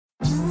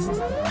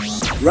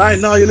Right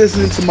now you're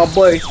listening to my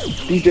boy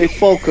DJ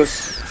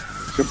Focus,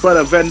 your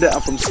brother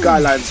Vendetta from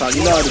Skyline Town.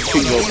 You know how the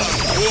thing goes.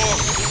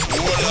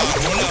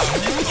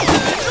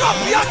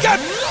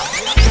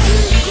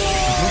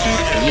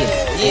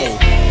 Yeah.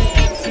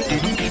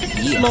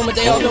 Moment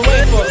they all been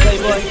waiting for,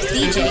 Playboy.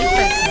 DJ.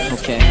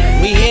 Okay,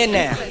 we here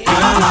now. We in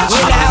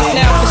the house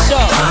now for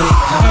sure.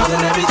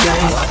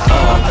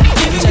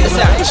 Check this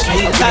out.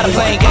 I'm tired of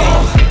playing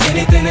games. I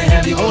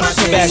want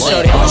you to back,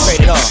 shorty. I'm gonna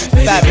trade it off.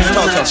 Fabulous,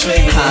 talk. I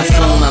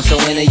assume I'm so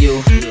into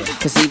you.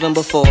 Cause even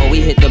before we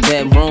hit the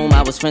bedroom,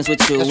 I was friends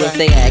with you. If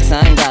they ask,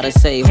 I ain't gotta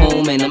say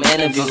whom in them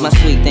interviews. My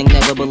sweet thing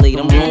never believed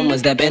them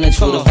rumors that been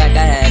true. The fact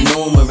I had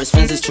numerous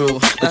friends is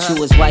true. But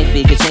you as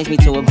wifey could change me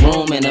to a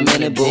groom in a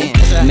minute, boo.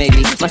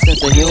 Maybe my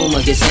sense of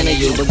humor gets into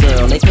you. But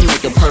girl, they can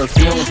make a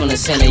perfume from the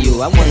scent of you.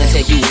 I wanna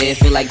take you where it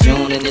feel like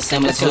June and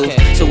December too.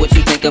 So what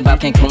you think about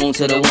Cancun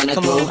to the winter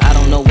through? I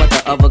don't know what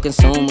the other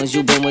consumers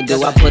you been with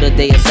do. I put a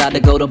day aside to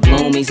go to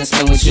Bloomies and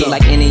spend with you.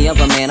 Like any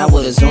other man, I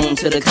would've zoomed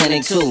to the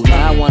clinic too.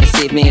 Now I wanna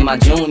see if me and my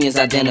junior's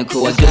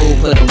identical. A dude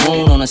put a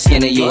wound on the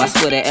skin of you. I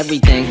swear that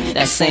everything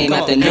that same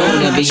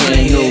afternoon and be in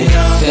the new.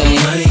 Feel me?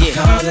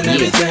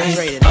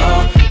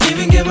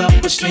 Even give up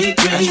a street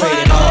dream.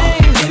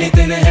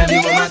 Anything to have you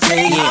on my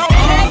team.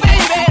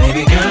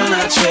 Baby girl,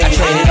 I trade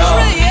it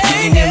all.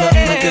 Even give up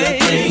a good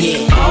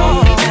thing.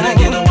 And I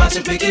get to watch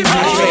it pick it right.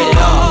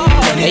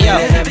 Anything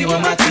to have you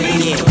on my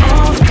team.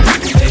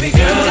 Baby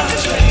girl, I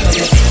trade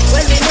it.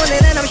 Wednesday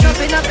morning and I'm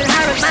shopping up in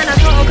Harrods. Man, I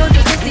gotta go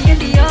to Disney in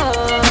Dior.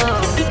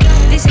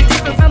 This is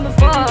different from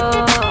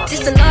before.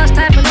 It's the last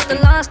time, but not the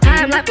last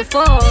time like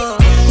before.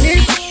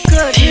 New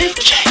good,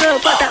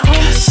 but that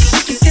home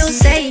make you feel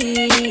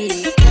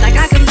safe. Like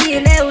I can be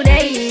in there all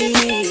day.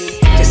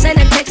 Just send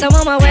a text, I'm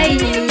on my way.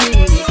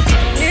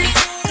 New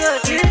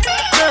good,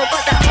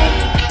 but that home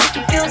make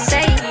you feel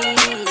safe.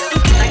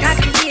 Like I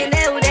can be in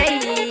there all day.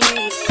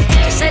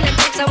 Just send a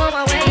text, I'm on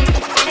my way.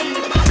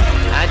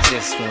 I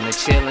just wanna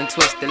chill and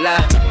twist the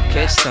lie.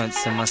 Catch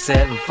stunts in my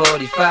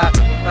 745.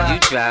 You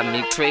drive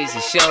me crazy,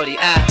 shorty.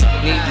 I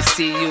need to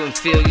see you and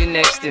feel you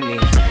next to me.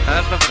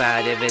 I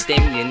provide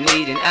everything you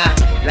need, and I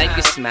like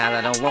your smile.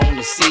 I don't want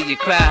to see you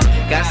cry.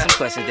 Got some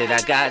questions that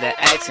I gotta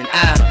ask, and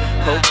I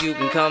hope you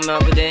can come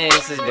up with the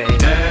answers, baby.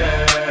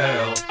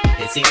 Girl,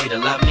 it's easy to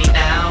love me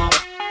now.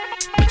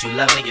 Would you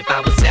love me if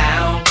I was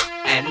down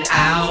and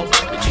out?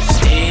 Would you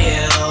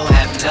still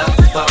have love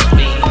for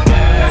me,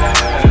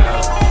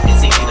 girl?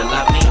 It's easy to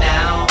love me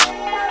now.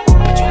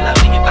 Would you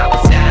love me if I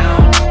was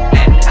down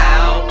and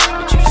out?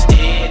 Would you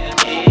still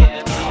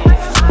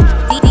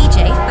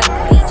DJ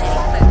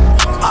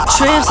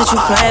Trips that you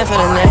plan for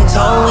the next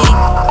whole week.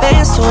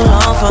 Been too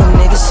long for a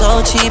nigga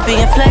so cheap.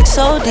 Being flex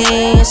OD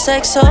and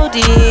sex OD.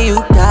 You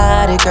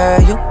got it,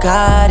 girl, you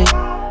got it.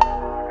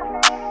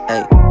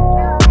 Hey,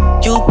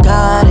 you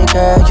got it,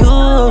 girl,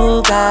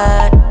 you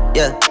got it.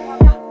 Yeah,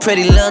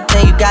 pretty little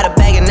thing, you got a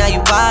bag and now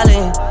you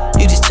wildin'.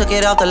 You just took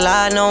it off the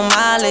line, no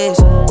mileage.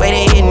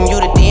 Waiting, hitting you,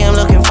 the DM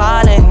looking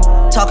violent.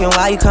 Talking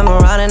while you come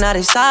around and now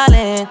they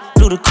silent.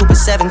 Flew the Cooper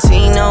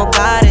 17, no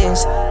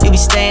guidance. You be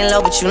staying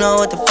low, but you know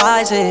what the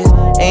price is.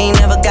 Ain't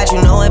never got,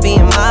 you know it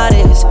being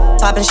modest.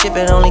 Poppin' ship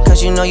it only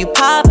cause you know you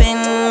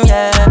poppin',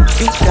 yeah.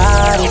 You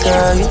got it,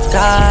 girl, you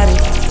got it.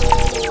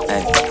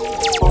 Hey.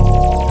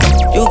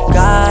 You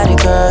got it,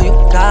 girl, you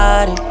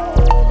got it.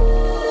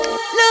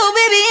 Little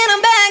baby in a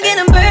bag and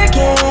I'm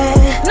Birkin.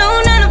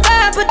 No 9 to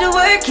 5, put the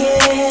work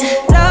in.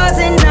 Laws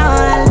and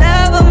all, I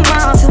love them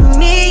all. To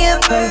me,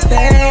 you're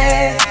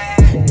perfect.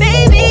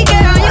 Baby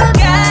girl, you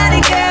got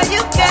it, girl,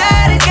 you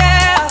got it,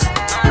 girl.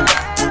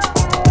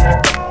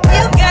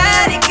 You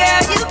got it,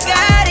 girl, you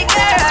got it,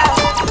 girl.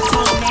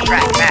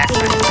 track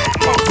master.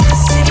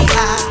 City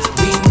high,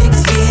 remix,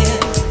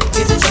 yeah.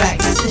 It's a track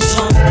that's just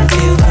on the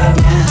feel right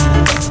now.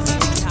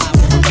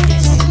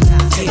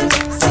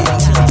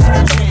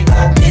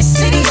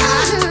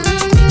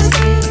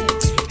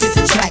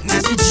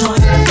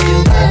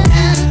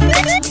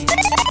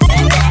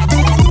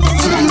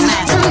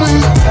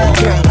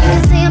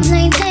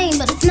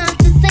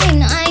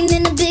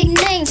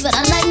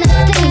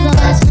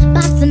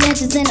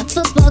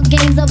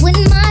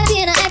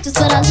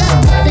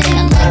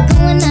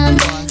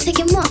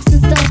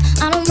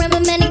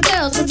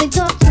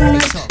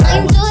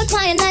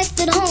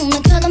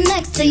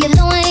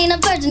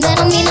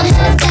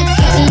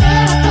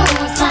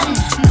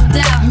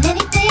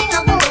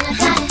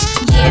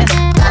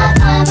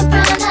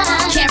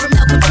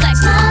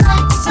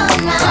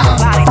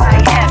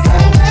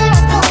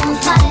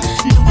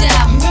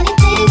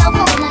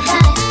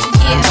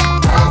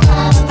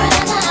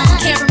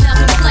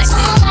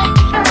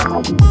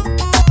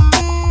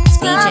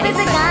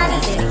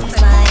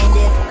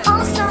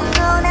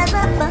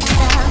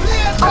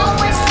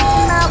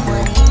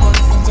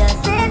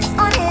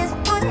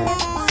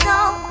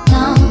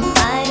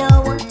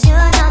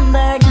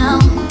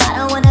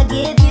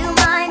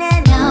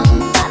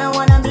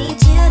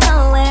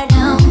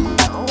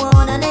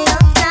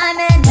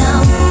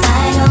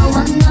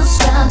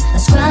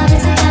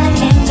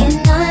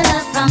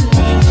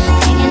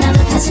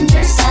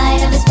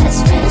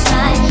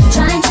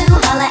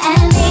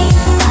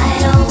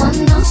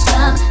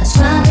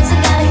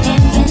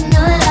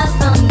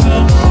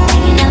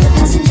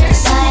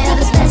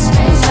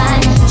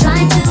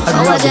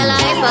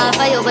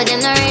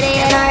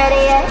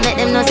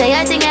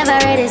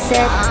 already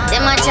said.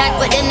 Them a chat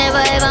but they never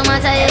ever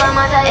matter.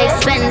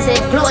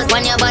 Expensive clothes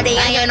on your body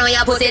and you know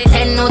you put it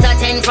 10 out of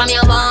 10 from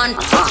your bond.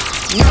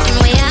 Nothing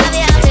we have,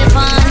 you have the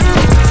fun.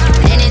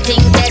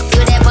 Anything test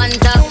you they on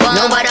top one.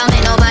 Nobody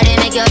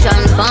make you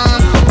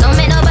transform. Don't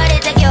make nobody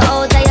take you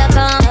out of your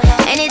calm.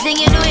 Anything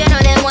you do, you know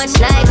them watch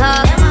like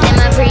her. Them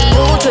a pre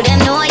you, to them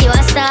know you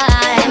a star.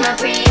 Them a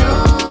pre you.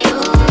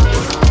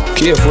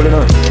 Careful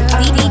enough.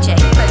 DJ.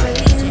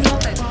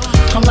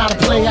 I'm not a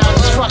player, I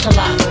just fuck a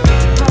lot.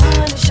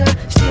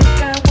 Still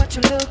got what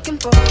you're looking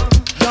for.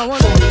 From a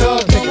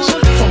thug niggas.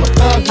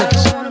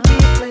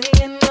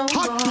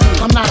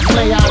 I'm not a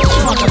player, I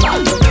just fuck a lot.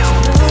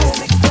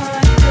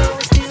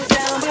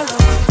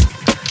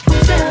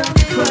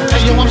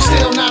 Hey yo, I'm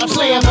still not a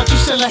player, but you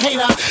still a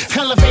hater.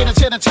 Elevator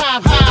to the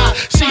top high.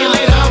 See you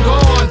later, I'm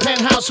gone.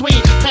 Penthouse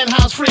suite,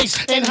 penthouse freaks,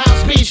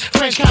 in-house beach,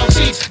 French couch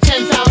seats,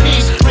 10,000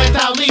 piece, rent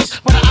out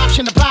lease, with an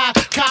option to buy.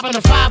 Copping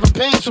a 5 of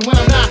Benz for when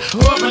I'm not.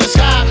 Up in the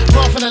sky,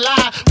 off in the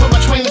lie, with my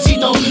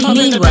twinsito, up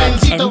in the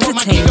Benzito, with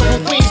my ego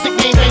from Queens,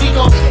 nickname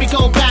Benito. We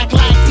go back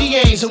like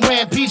PAs and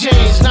wearing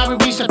PJs. Now we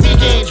reach the P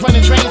gauge,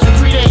 running trains for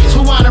 3 days.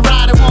 Who wanna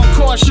ride? It won't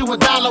cost you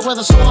 $1.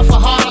 Whether sore for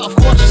harder, of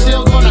course you're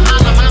still gonna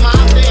holler. Mama,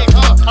 I'm big,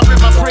 I rip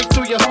my break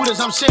through your hooters.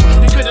 I'm sick.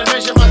 You couldn't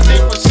measure my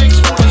dick with 6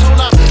 rulers.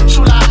 Hold up,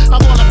 shoot out.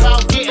 I'm all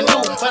about getting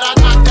new, but I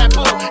knock that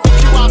bull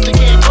if you out to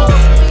get cool.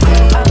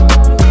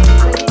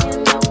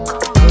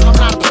 I'm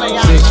not a player,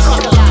 I just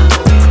fuck a lot.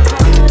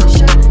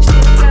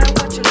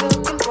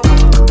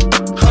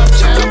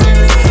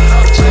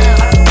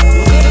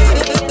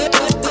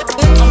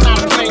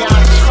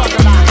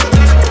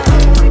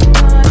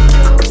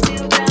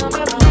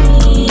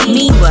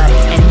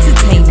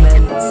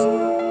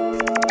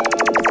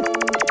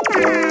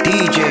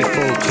 DJ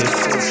Focus,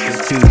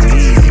 too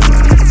easy,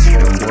 man.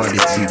 Them body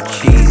too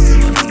cheesy.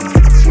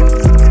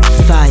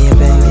 Fire,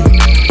 baby.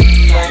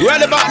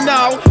 Right about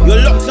now,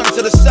 you're locked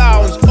onto the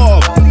sounds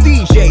of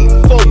DJ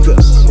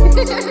Focus.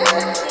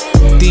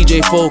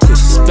 DJ Focus,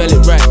 spell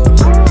it right.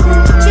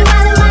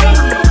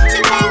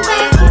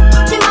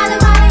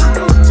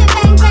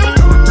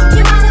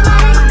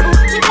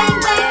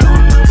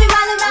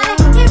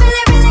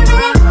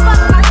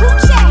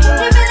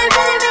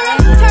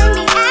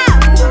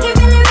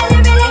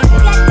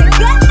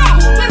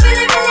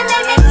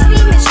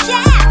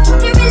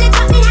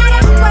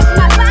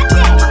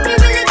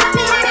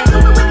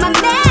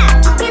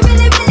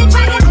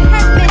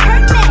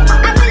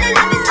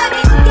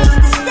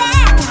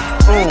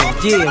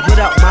 Yeah, what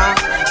up, ma?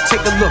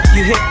 Take a look,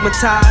 you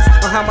hypnotized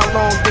on how my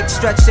long dick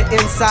stretch your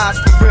insides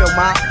for real,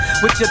 ma.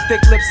 With your thick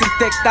lips and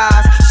thick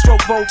thighs,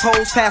 stroke both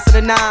hoes, pass it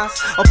the nines,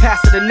 or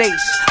pass it the nation,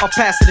 or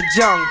pass it the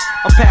jung,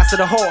 or pass it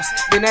the horse.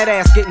 Then that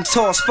ass getting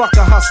tossed. Fuck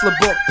a hustler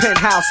book,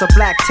 penthouse, a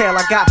black tail.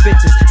 I got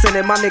bitches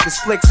sending my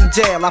niggas flicks in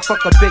jail. I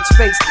fuck a bitch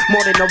face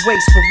more than a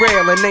waist for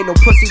real, and ain't no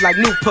pussy like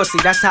new pussy.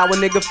 That's how a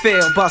nigga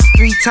feel. Bust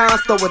 3 times,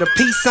 throw it a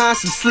peace sign.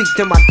 She sleep,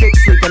 then my dick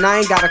sleep, and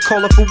I ain't gotta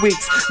call her for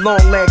weeks.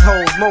 Long leg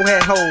hoes,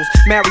 mohead hoes,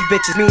 married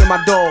bitches, me and my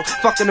dog,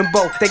 fucking them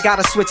both. They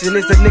gotta switch, and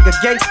is a nigga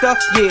gangster?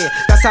 Yeah,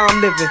 that's how I'm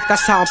living,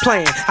 that's how I'm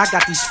playing. I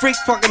got these freak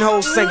fucking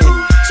hoes singing.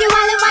 She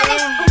walla,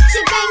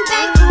 she bang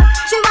bang.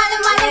 She walla,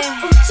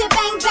 she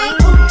bang bang.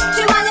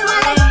 She walla,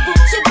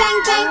 she bang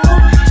bang.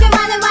 She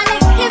walla,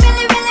 he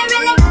really, really,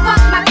 really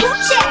fuck my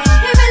coochie.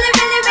 He really,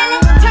 really,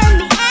 really turn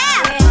me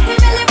out. He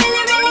really,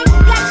 really, really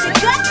got your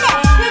gut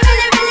there. He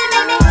really, really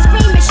made me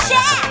scream and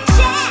shout.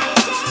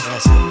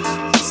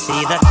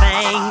 See, the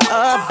thing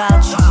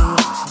about you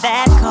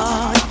that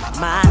caught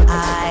my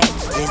eye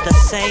is the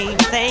same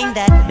thing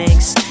that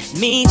makes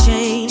me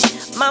change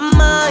my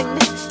mind.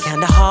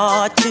 Kinda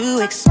hard to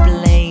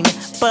explain,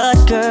 but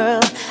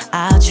girl,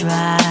 I'll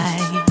try.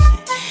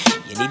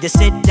 You need to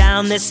sit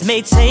down, this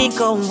may take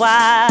a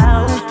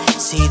while.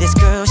 See this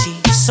girl, she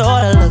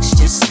sorta looks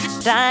just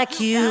like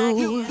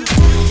you.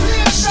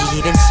 She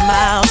even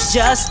smiles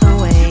just the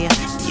way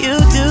you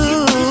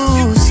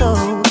do.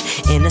 So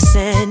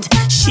innocent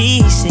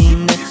she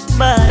seemed,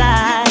 but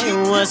I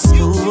was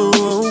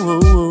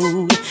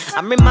fooled.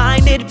 I'm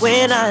reminded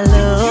when I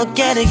look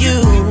at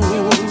you,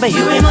 but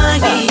you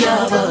remind me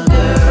of a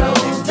girl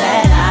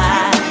that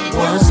I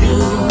once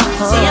knew.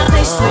 See your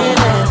face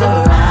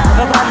whenever I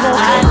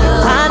look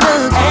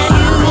at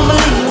you.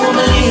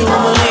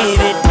 Won't believe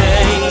it,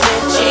 baby.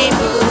 She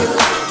would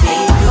be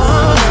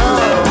good.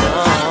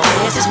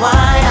 This is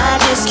why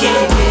I just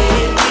can't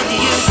get with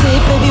you. Say,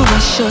 baby,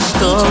 what's your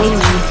story?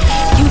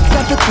 You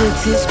got the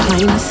goods, it's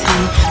plain to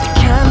see. The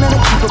kind that'll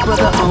keep a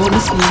brother on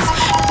his knees.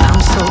 I'm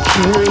so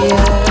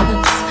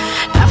curious.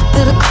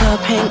 After the club,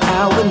 hang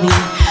out with me.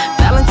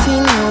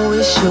 Valentino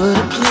is sure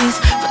to please.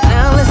 For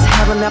now, let's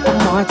have an apple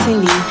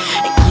martini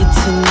and get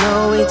to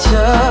know each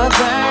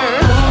other.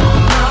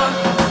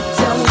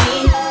 Tell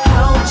me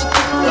how you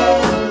get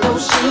there. No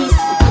sheets,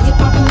 when you're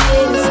popping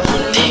in, it's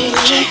killing me.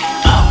 DJ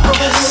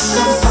Focus.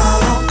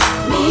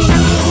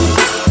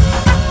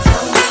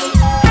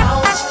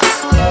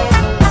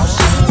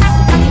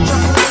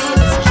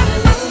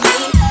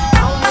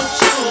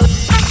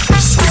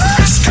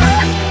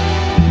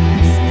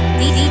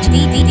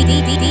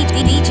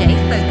 DJ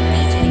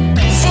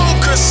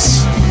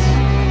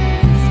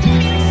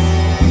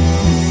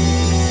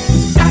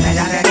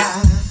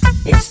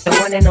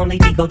only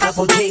Digo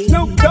Double G.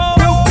 Snoop Dogg.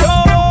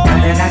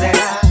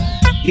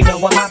 You know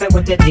I'm mobbing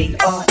with the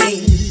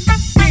D.R.E.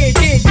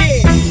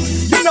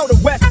 Yeah. You know the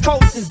West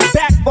Coast is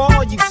back for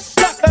all you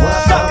suckers.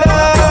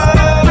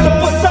 So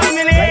put something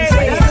in the air.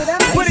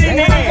 Put it in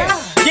the air.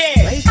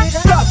 Yeah.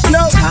 Suck,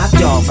 Snoop. Top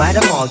dog, fight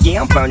them all,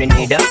 yeah, I'm burning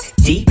it up.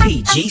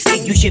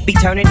 DPGC, you should be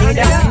turning it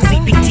up.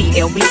 CPT,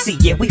 LBC,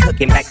 yeah, we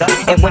hooking back up.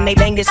 And when they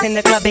bang this in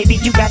the club, baby,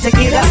 you got to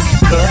get up.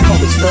 Cuz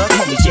homies, thug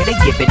homies, yeah, they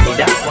giving it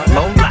up.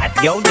 Low life,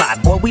 yo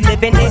life, boy, we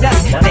living it up.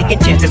 Taking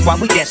chances while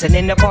we dancing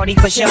in the party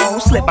for show.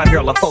 Slip my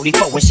girl a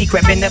 44 when she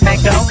crept in the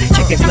back door.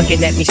 Chickens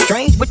looking at me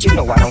strange, but you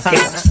know I don't care.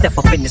 Step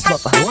up in this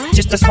mother,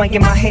 just a swing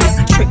in my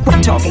hair. Trick,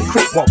 quit talking,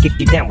 quick walk if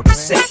you down with the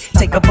set.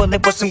 Take a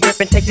bullet with some grip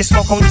and take the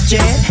smoke on the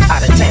jet.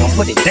 Out of town,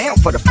 put it down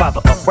for the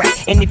father of rap.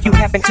 And if you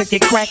happen to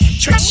get cracked,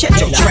 trick shit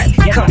your track.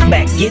 Come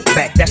back, get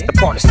back, that's the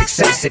part of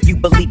success. If you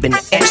believe in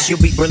the S, you'll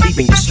be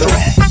relieving your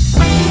stress.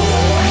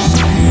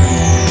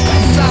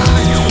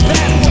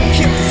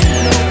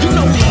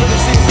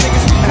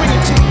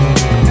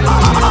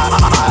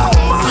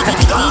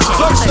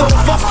 First off,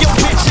 fuck your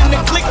bitch and the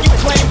click you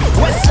claim.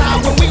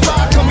 Westside, when we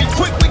ride, come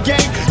equipped with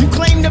game. You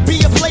claim to be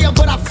a player,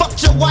 but I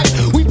fucked your wife.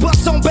 We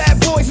bust on bad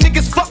boys,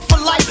 niggas fuck for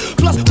life.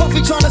 Plus,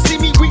 Puffy tryna see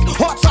me weak,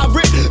 hearts I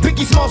rip.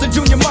 Biggie Smalls and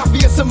Junior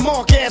Mafia, some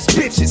mark ass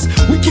bitches.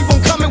 We keep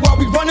on coming while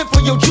we running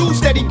for your juice.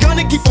 Steady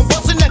gunning, keep on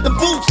busting at the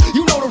boots.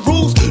 You know the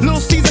rules. Lil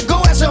Caesar,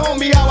 go ask your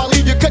homie how I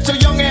leave you. Cut your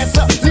young ass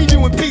up, leave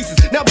you in pieces.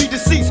 Now be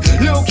deceased.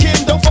 Lil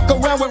Kim, don't fuck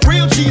around with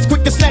real G's.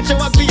 Quick to snatch your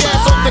ugly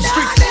ass off the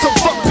streets. So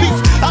fuck peace.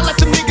 I let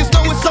them niggas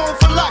know it's on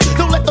for life.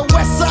 Don't let the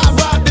West Side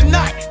ride the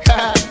night.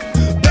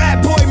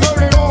 Bad boy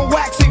murdered on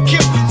wax and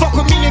kill. Fuck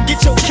with me and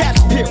get your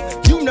cats peeled.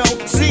 You know,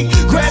 see,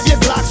 grab your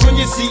blocks when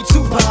you see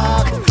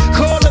Tupac.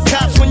 Call the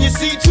cops when you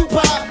see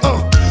Tupac.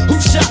 Who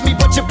shot me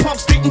but your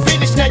pumps didn't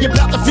finish. Now you're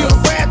about to feel the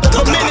wrath of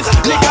a menace.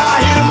 Nigga,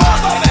 I hit him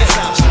up.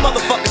 You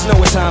motherfuckers know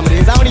what time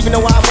it is. I don't even know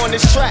why I'm on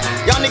this track.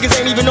 Y'all niggas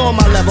ain't even on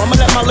my level. I'ma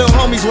let my little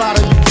homies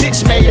ride on you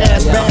bitch made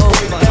ass bad boy.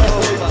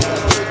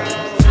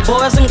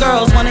 Boys and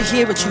girls wanna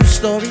hear a true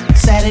story.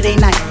 Saturday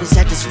night was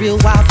at this real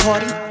wild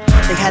party.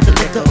 They had the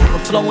liquor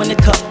overflow in the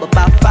cup.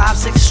 About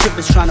 5-6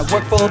 strippers trying to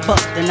work for a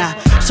buck. Then I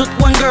took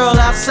one girl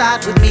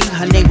outside with me.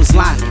 Her name was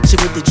Lonnie. She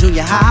went to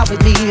junior high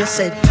with me. I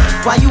said,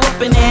 why you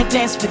up in there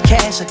dancing for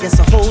cash? I guess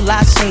a whole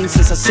lot changed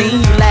since I seen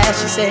you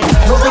last. She said,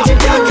 what would you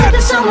do if the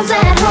son was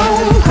at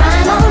home,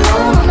 crying all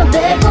alone on the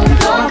bedroom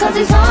floor cause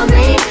he's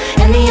hungry?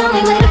 And the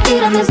only way to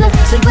feed him is to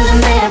sleep with a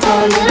man for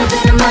a little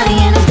bit of money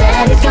and his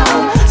daddy's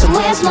gone.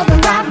 Somewhere smoking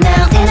rock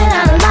now, in and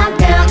out of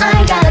lockdown. I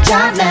ain't got a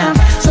job now.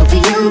 So for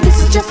you, this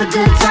is just a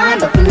good time.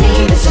 But for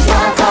me, this is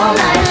what's all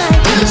night.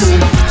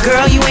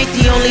 Girl, you ain't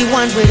the only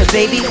one with a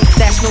baby.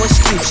 That's no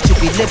excuse to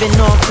be living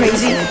all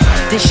crazy.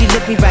 Then she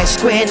looked me right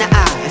square in the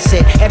eye. I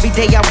said, every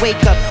day I wake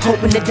up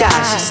hoping to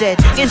die. She said,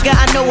 nigga,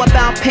 I know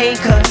about pain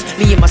cause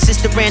me and my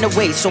sister ran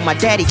away so my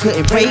daddy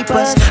couldn't rape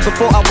us.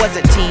 Before I was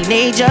a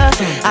teenager,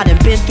 I done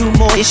been through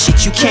more this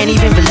shit you can't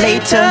even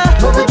relate to.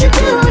 What would you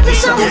do if the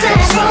son was at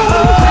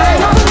home,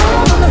 crying all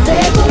alone on the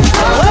bedroom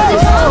floor cause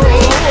he's hungry?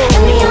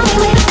 And the only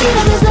way to feed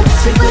him is to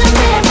sleep with a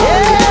man for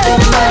a little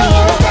bit of money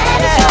and his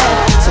daddy's gone.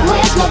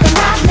 Somewhere smoking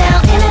rock now,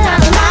 in and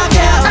out of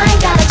lockdown. I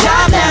ain't got a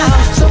job now.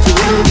 So for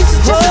you, this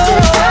is just a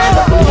good time.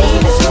 But for me,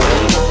 this is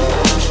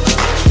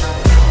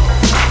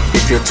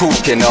if you're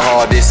talking the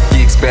hardest,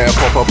 gigs better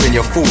pop up in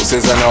your thoughts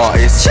as an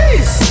artist.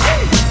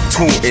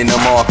 Taunt in the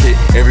market,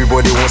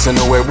 everybody wants to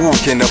know where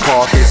walk in the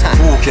park is.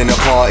 Walk in the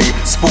party,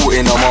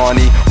 sporting a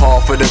Marnie.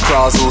 Half of the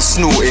crowds all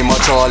snorting my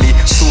Charlie.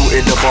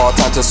 Sorted the bar,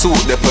 time to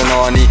sort the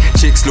panani.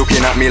 Chicks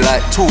looking at me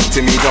like, talk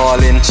to me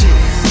darling.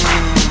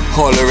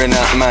 Hollering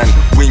at man,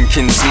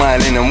 winking,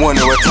 smiling and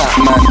wanna attack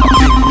man.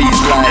 Think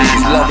these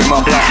ladies loving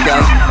my black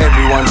gang.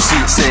 Everyone's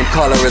suit same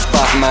colour as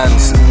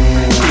Batman's.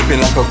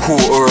 Flipping like a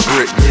quarter or a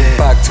brick.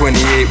 Bag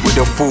 28 with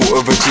the thought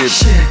of a jib.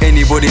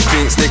 Anybody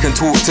thinks they can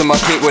talk to my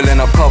clip, well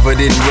then I'm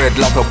covered in red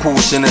like a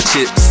portion of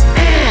chips.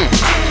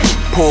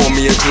 Pour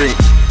me a drink.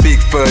 Big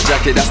fur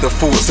jacket, that's the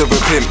thoughts of a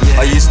pimp.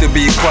 I used to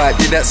be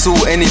quiet, did that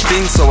sort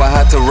anything? So I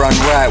had to run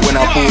right when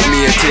I bought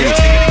me a ting.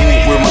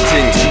 Walk with my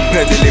ting,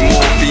 peddling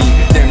morphine.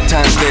 Them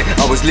times there,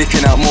 I was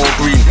licking out more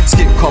green.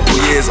 Skip couple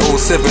years,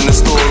 07 a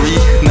story.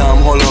 Now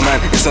I'm hollow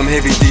man, in some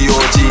heavy Dior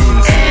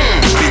jeans.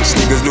 Bitch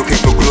niggas looking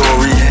for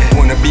glory.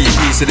 Wanna be a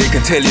piece so they can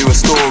tell you a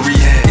story.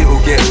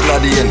 It'll get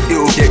bloody and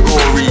it'll get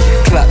gory.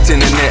 Clapped in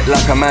the net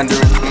like a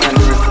mandarin.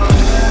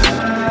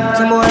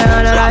 Some boy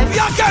on the life.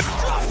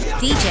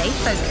 DJ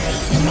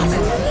Focus.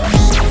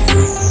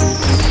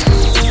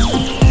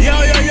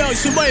 Yo,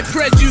 it's your boy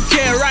Pred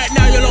UK. Right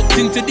now you're locked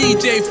into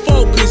DJ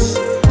Focus.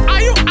 Are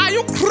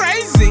you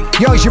crazy?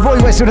 Yo, it's your boy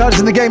Westwood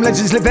Hudson, the Game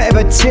Legends Live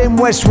Forever, Tim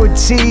Westwood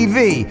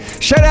TV.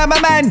 Shout out my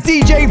man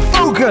DJ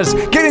Focus,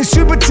 getting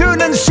super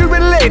tuned and super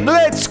lit.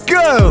 Let's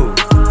go.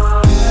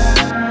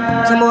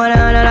 Some boy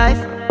on the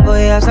life.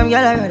 Boy, have some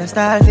girl I got a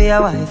style for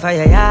your wife or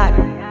your yard.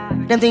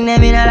 Them think they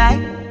mean a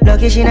lie.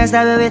 Lucky she not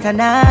stab it with a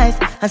knife.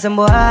 And some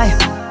boy,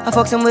 I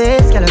fuck some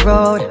ways, girl a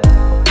road.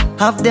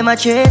 Half them a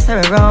chase her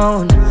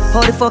around.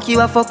 How the fuck you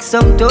a fuck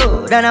some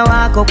dude and I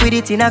walk up with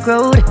it in a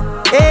crowd?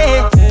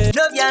 Hey,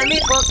 love y'all me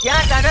fuck y'all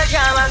and a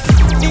drama.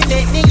 Me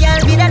make me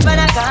y'all be that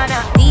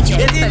banana.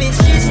 Baby miss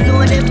she's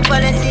know them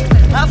policy.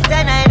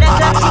 After 9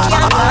 o'clock she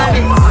can't call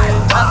me.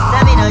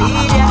 After me no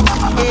idiot.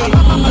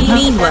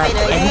 Meanwhile,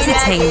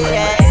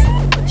 entertainment.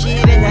 She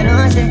better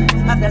know say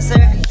after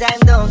certain time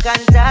don't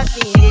contact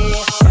me.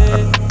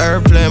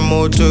 Airplane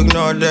mode to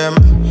ignore them.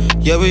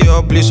 Yeah, we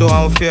all please, so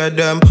I don't fear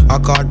them. I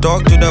can't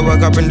talk to the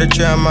work up in the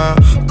chair, man.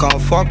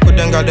 Can't fuck with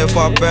them, got the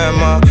fuck bad,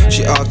 man.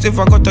 She asked if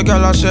I got a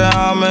girl, I say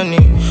how many?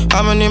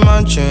 How many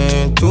man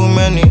chain? Too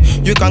many.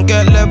 You can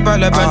get left by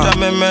like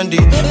Benjamin Mendy.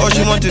 All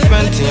she want is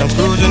Fenty, I'm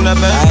cruising the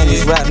Bentley. I ain't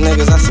these rap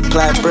niggas, I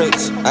supply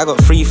bricks. I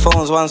got 3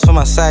 phones, one's for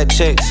my side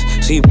chicks.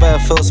 So you better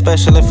feel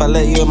special if I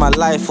let you in my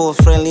life. All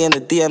friendly in the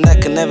DM,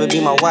 that can never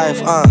be my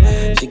wife,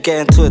 She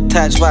getting too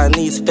attached, but I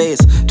need space.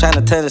 Trying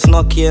to turn this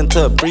Nokia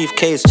into a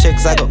briefcase.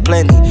 Chicks, I got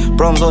plenty.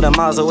 Broms all the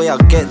miles away, I'll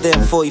get there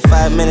in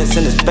 45 minutes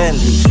in this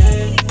Bentley.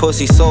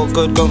 Pussy so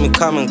good, got me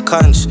coming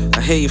cunch. I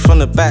hit you from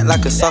the back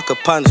like a sucker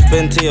punch.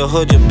 Been to your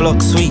hood, your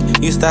block sweet.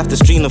 Used to have to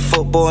stream the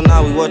football,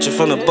 now we watch it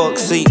from the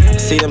box seat.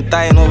 See them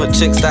dying over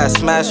chicks that I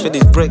smash for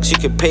these bricks. You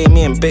can pay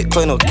me in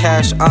Bitcoin or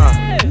cash,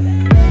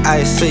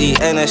 IC,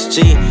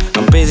 NSG.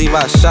 I'm busy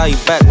about shout you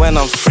back when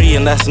I'm free,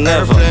 and that's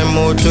never. Airplane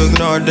mode to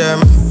ignore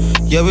them.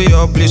 Yeah, we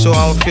all please, so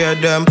I don't fear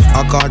them.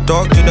 I can't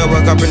talk to the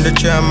work up in the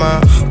chair,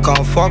 man.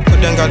 Can't fuck with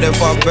them, got the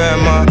fuck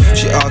bad, man.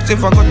 She asked if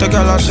I got a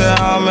girl, I say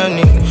how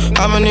many?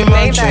 How many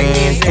man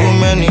chain? Too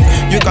many.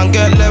 You can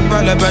get left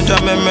by like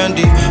Benjamin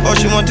Mendy. All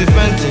she want is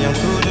Fenty, I'm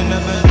cruising the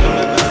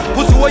Bentley.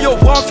 Pussy, what you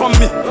want from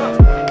me?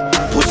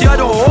 Pussy,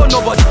 I don't owe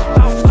nobody.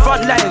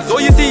 Front lines,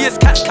 all you see is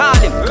cats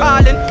calling.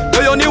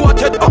 No, you knew what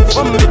it up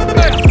from me.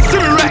 Hey,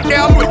 see me right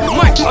there, I'm with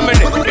my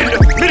family. In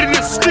the middle of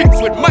the streets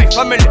with my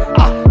family.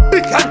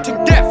 Big hunting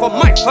there for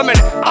my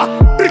family.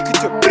 Brick it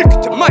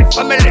to my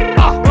family.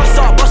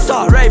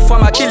 Bossa, right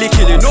from a killy,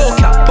 no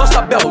cap.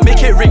 Bossa bell,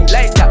 make it ring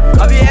like that.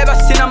 Have you ever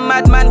seen a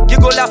madman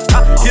giggle after?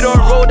 You don't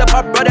roll up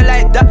a brother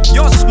like that.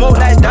 You don't smoke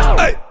like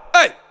that.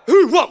 Hey,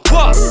 who want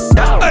what?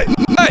 Hey,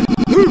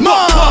 who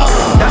want what?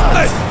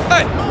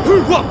 Hey,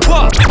 who want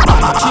what? She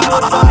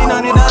knows something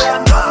on the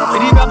land. With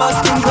the grabbers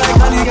things like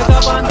a nigga get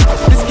up on.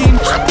 The scheme,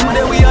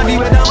 today we are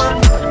the weatherman.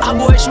 A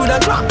boy shoulda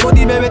drop, but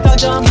the baby touch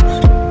jam.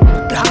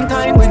 Long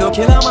time we no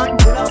kill a man.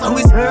 So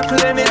we circle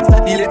them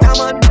inside the little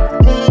man.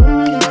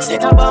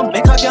 Set a bomb,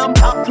 make a jam,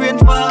 top rain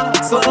fall.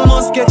 So we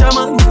must catch a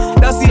man.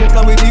 That's it,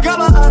 come with the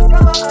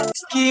grabbers.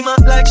 Schema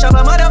like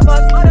Shabba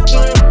motherfucker.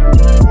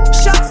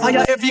 Shot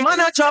fire, every man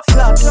a chop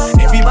flat.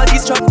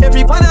 Everybody's trapped,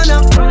 every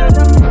banana.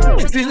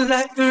 It feel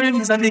like the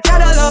rims and the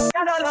Cadillac.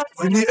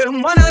 When the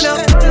M1 and up.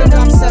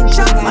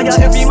 Shot fire,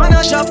 every man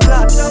a chop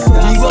flat.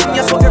 Leave up,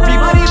 yes, so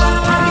everybody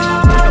back.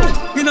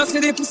 You know, see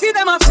the pussy,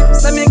 them a flip.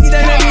 So me give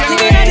them everything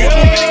in a dick.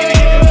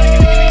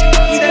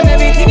 Give them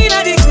everything in a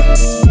dick.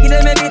 Give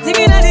them everything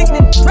in a dick.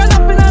 Run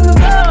up in on the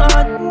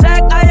road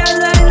like iron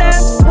line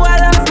them.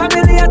 While our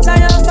family are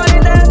tired of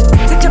fighting them.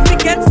 Take your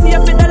picket, see a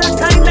bit of like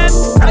kind them.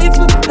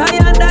 Rifle, tie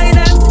and die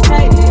them.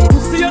 Hey,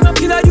 pussy, you're not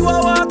killer, you a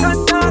walk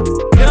and talk.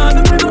 You're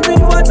not doing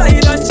nothing, you a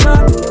tired and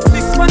shot.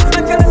 6 months,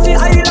 I can't see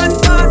island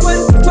fast.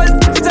 12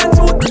 feet and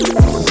 2.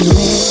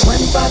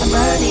 1 for the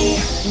money,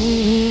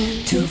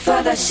 2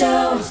 for the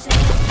show,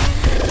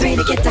 3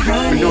 to get the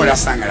honey. We know that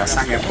song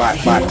is bad.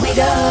 Here we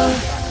go.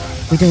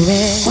 We do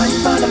it. 1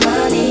 for the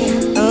money,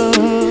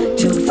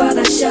 2 for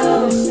the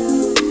show,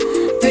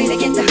 3 to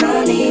get the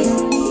honey.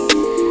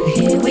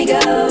 Here we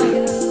go.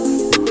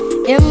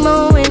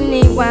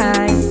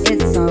 M-O-N-E-Y,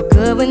 it's all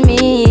good with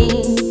me.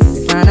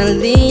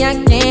 Finally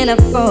I can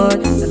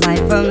afford the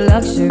life of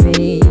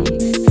luxury.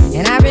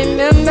 And I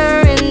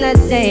remember in the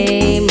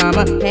day,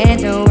 mama had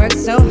to work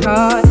so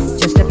hard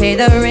just to pay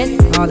the rent.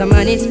 All the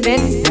money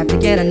spent, have to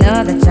get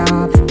another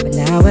job. But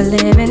now we're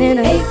living in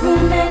a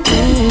 8-room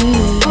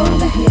mansion on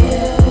the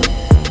hill.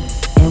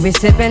 And we're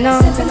sipping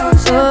on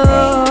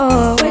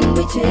champagne when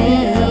we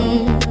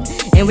chill.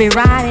 And we're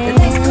riding,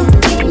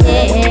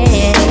 yeah,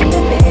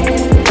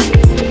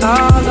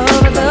 all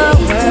over the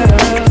world.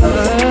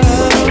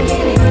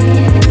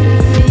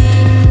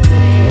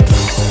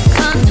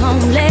 Come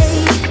home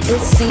late,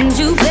 it seems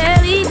you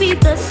barely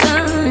beat the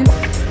sun.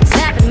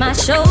 Tapping my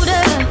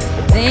shoulder,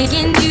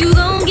 thinking you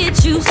gon'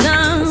 get you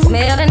some.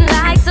 Smelling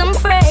like some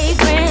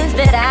fragrance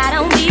that I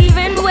don't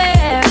even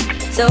wear.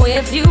 So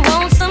if you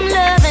want some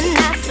loving,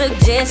 I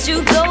suggest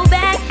you go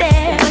back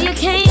there where you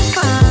came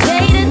from.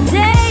 Day to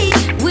day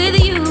with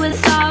you,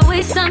 it's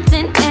always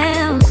something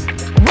else.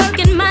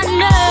 Working my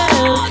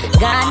nerve,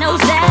 God knows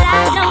that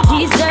I don't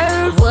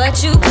deserve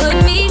what you put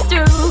me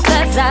through.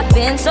 Cause I've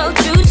been so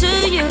true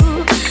to you.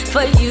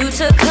 For you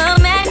to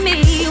come at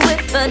me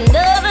with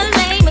another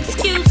lame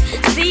excuse.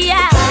 See, I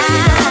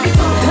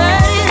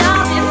heard it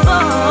all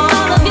before.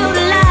 All of your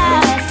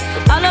lies,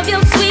 all of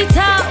your sweet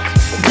talk.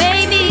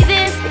 Baby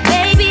this,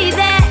 baby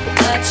that.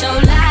 But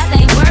your lies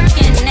ain't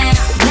working now.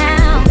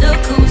 Now, look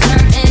who's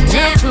hurting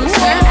now.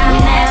 I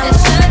had to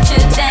shut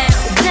you down.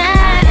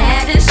 I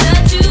had to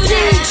shut you down.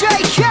 DJ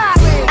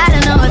Khaled. I done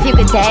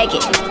fake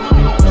it.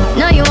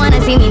 No, you wanna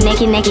see me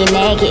naked, naked,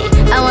 naked.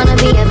 I wanna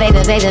be a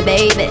baby, baby,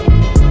 baby.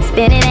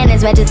 Spinning in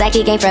his red just like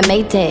he came from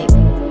Maytag.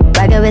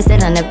 Rocket with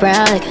it on the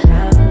brown like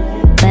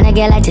when I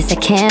get like this, I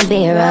can't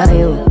be around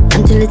you.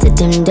 I'm too little to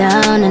dim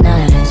down the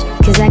night,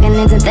 cause I can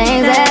into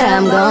things that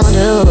I'm gon'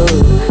 do.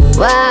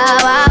 Wow,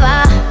 wow,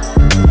 wow.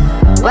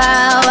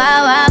 Wow, wow,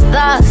 wow,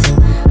 thoughts.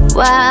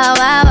 Wow,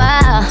 wow,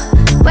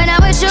 wow. When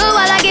I'm with you,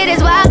 all I get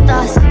is wild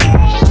thoughts.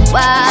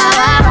 Wow,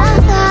 wow,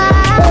 wow.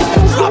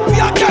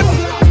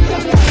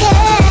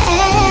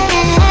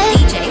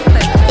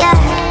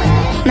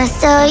 Me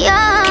so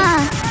young,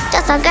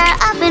 just a girl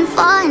I've been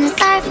falling.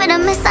 Sorry for the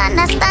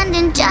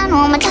misunderstanding, John.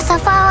 Woman just a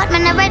forward,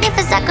 man, I'm ready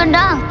for second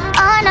down.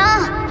 Oh no,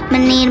 me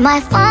need my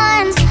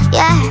funds,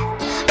 yeah.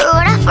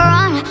 Road off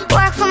run,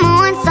 work for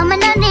my own, so me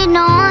don't need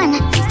no one.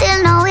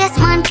 Still no waste,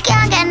 man,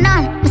 can't get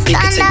none. Me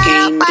stand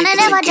up and I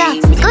never drop.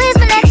 Squeeze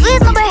my neck,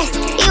 squeeze my breast.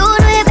 You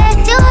do your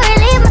best, you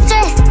relieve my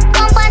stress.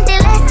 Come on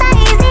till it's so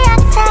easy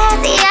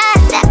access, yeah.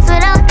 Sex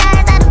without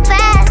ties are the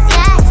best,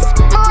 yes.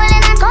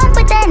 Moving and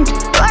competent,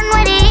 run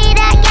with the heat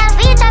that can't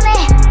feature me.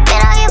 They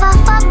don't give a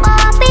fuck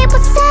about what people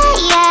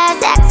say, yeah.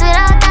 Sex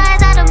without ties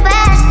are the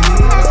best.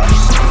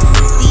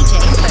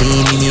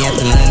 Meet me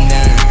after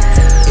London.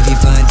 If you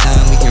find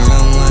time, we can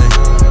run one.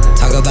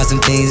 Talk about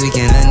some things we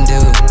can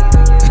undo.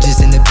 You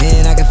just in the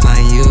pen, I can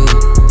find you.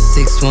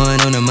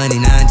 6'1" on the money,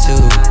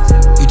 9'2".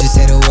 You just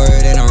say the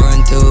word and I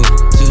run through.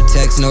 2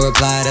 texts, no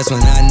reply, that's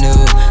when I knew.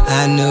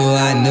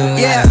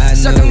 Yeah, I knew.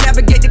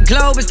 Circumnavigate the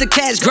globe as the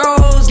cash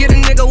grows. Get a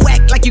nigga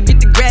whack like you get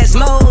the grass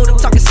mowed. I'm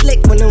talking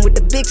slick when I'm with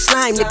the big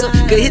slime, nigga.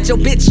 Could hit your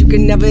bitch, you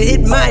can never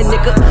hit mine,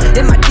 nigga.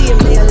 In my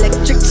DNA,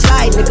 electric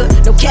slide, nigga.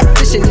 No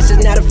catfishing, this is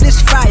not a fish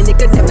fry,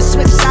 nigga. Never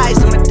switch sides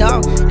on my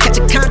dog. Catch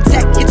a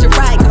contact, get your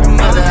ride, go to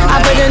mama.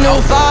 I put the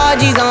new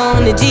 4Gs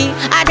on the G.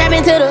 I trap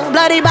into the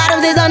bloody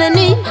bottoms is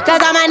underneath.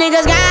 Cause all my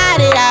niggas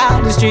got it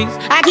out the streets.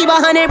 I keep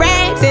 100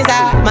 racks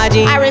inside my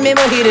jeans. I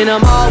remember hitting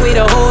them all with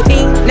the whole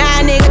team. Now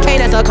a nigga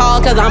can't answer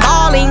calls cause I'm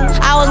balling.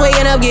 I was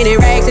waking up getting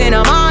racks in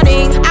the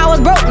morning. I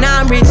was broke, now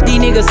I'm rich, these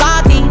niggas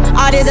salty.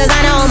 All this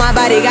designer on my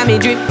body got me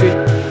drip, drip.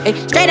 Ay,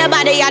 straight up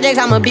out the objects,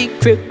 I'm a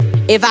big trip.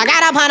 If I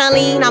got up on a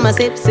lean, I'ma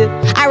sip, sip.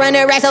 I run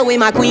the racks up with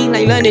my queen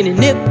like London and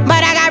Nip.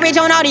 But I got rich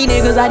on all these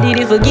niggas, I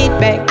didn't forget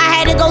back. I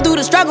had to go through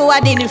the struggle, I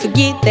didn't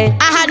forget that.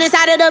 I hopped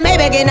inside of the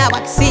Maybach and now I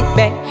can sit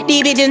back.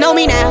 These bitches know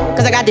me now,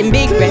 cause I got them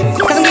big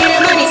racks. Cause I'm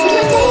getting money.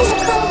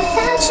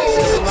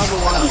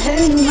 I'm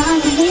hurting while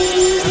I'm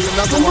leaving.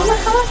 I know my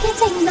heart can't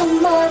take no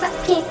more. I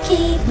can't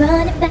keep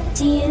running back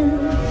to you.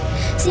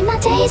 See, my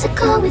days are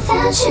cold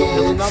without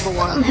you.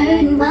 I'm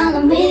hurting while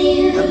I'm with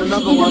you.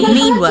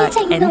 Meanwork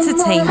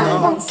Entertainment.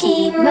 I won't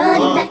keep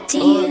running back to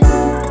you. I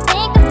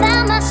think I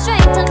found my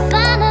strength to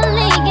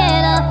finally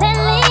get up and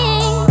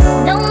leave.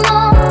 No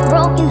more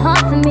broken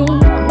heart for me.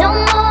 No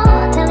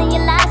more telling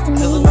your lies to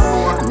me.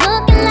 I'm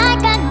looking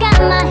like I got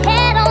my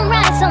head on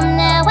right, so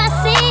now I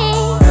see.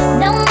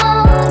 No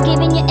more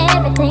giving you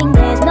everything.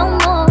 There's no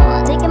more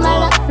taking my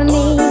love from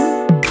me.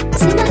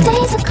 See, my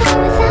days are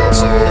cold without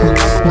you.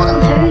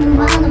 I'm hurting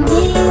while I'm with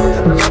you.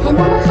 And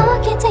now my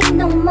heart can't take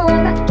no more.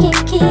 I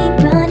can't keep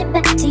running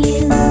back to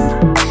you.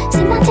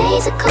 See, my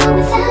days are cold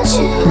without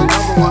you.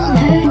 I'm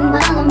hurting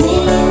while I'm with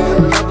you.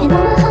 And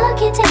now my heart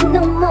can't take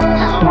no more.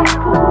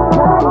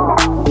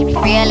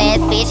 Real ass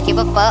bitch, give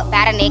a fuck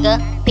about a nigga.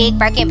 Big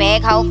Birkin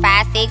bag, hold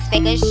 5-6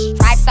 figures.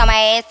 Stripes on my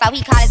ass, so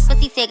he call his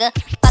pussy tigger.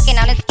 Fucking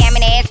on a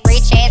scamming ass,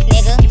 rich ass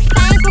nigga.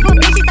 Same group of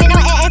bitches, ain't no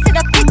ass to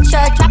the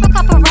picture. Drop a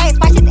couple racks,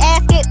 watch his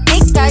ass get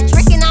bigger.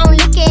 Tricking on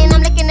licking,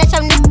 I'm looking at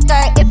your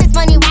nigga. If it's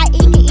money right,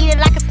 he can eat it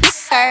like a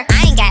sticker.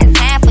 I ain't got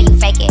time for you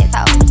fake ass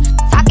hoes.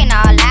 Talking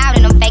all loud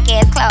in them fake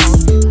ass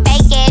clothes.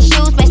 Fake ass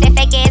shoes, match that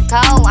fake ass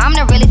coat. I'm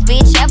the realest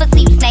bitch ever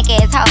see you snake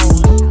ass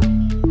hoes.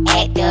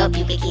 Act up,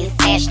 you could get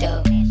snatched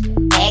up.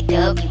 Act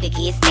up, you could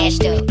get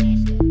snatched up.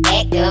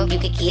 Act up, you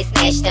could get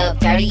snatched up.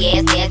 Dirty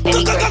ass,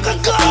 baby girl, you could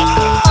act up.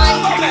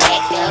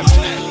 Act up, you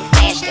could get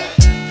snatched up.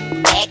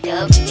 Act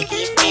up, you could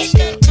get snatched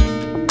up.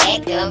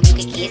 Act up, you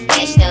could get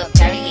snatched up.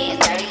 Dirty ass,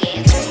 dirty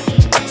ass,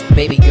 dirty ass.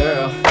 Baby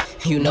girl,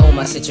 you know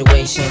my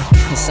situation.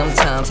 And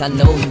sometimes I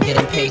know you get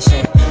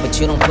impatient, but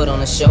you don't put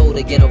on a show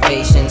to get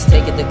ovations.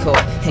 Take it to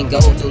court and go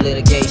through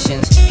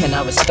litigations. And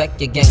I respect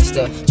your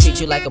gangster. Treat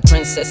you like a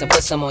princess and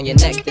put some on your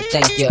neck to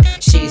thank you.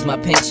 She's my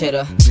pinch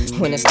hitter.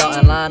 When the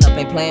starting lineup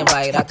ain't playing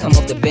right, I come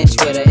off the bench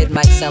with her. It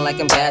might sound like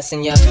I'm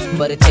gassing ya,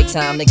 but it takes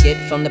time to get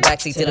from the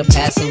backseat to the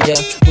passenger.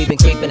 We've been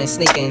creeping and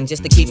sneaking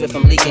just to keep it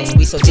from leaking.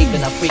 We so deep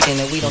in our freaking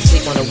that we don't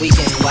sleep on the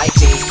weekend.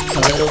 Wifey, a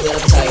little bit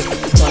of tight.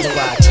 Wonder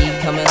why I keep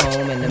coming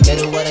home in the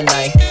middle of the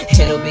night.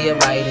 It'll be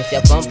alright. If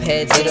y'all bump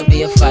heads, it'll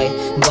be a fight.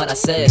 But I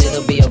said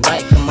it'll be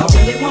alright. Come on. I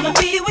really wanna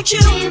be with you.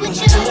 I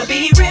wanna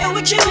be real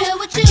with you.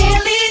 I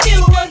can't leave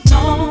you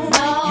alone.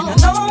 And I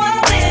know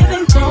I'm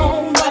living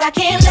wrong, but I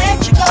can't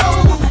let you go.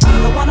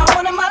 You're the one I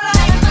want in my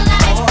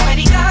life.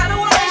 Already got a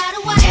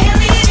wife. Can't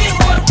leave you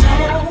alone.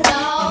 And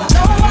I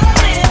know I'm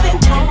living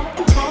wrong.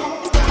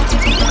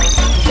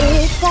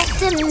 It's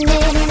after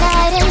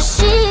midnight and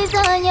she's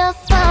on your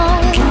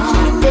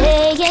phone.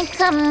 Saying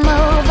come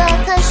over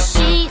 'cause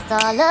she's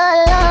all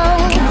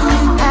alone.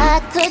 I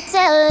could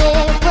tell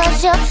it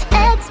was your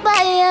ex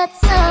by your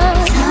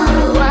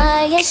tongue.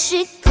 Why is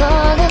she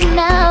calling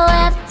now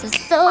after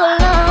so long?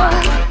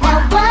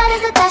 Now what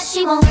is it that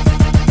she wants?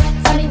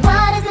 Tell me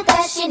what is it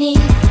that she needs?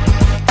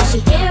 Did she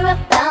hear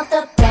about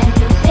the brand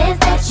new biz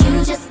that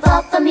you just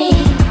bought for me?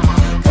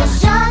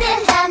 Cause y'all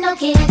didn't have no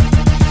kids,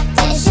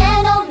 didn't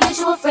share no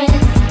mutual friends,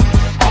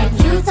 and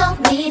you told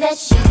me that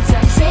she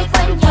turned trick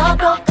when y'all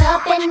broke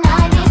up in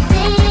 96.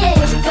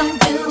 What you gon'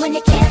 do when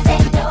you can't say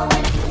no?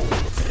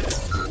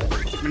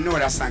 I know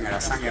that song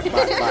is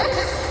bad.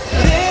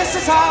 This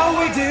is how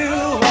we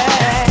do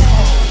it.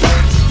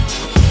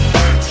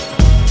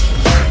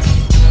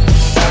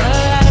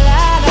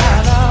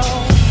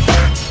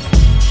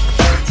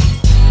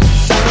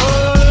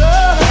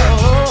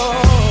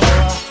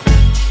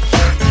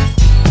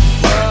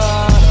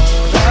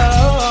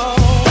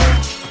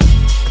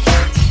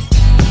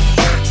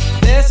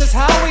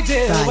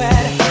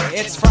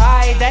 It's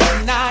Friday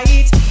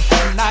night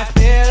and I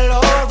feel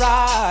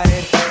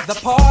alright. The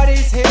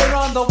party's here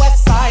on the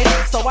west side,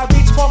 so I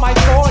reach for my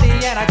 40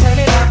 and I turn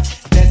it up.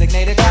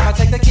 Designated driver,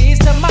 take the keys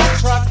to my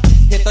truck.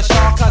 Hit the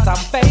shawl cause I'm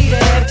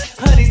faded.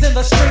 Honey's in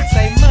the streets,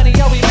 say money,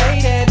 yo, we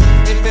made it.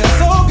 It feels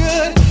so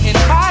good in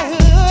my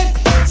hood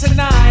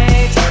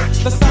tonight.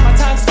 The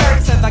summertime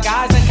skirts and the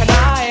guys in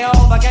Kanai.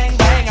 All the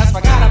gangbangers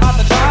forgot about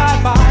the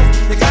drive-by.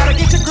 You gotta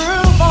get your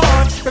groove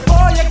on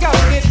before you go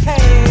get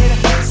paid.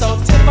 So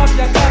tip up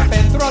your cup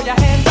and throw your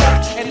hands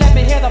up and let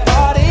me hear the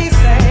party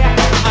say,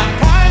 I'm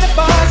kinda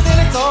buzzed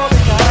and it's all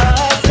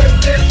because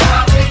this is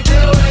how we do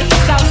it.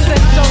 South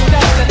Central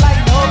dancing like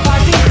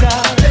nobody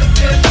does. This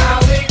is how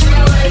we do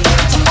it.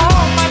 To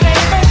all my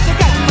neighbors, you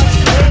got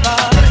much flavor.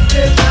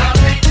 This is how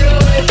we do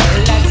it.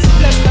 Let's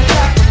flip the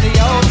cup from the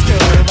old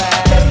school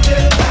back.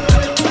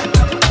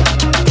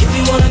 If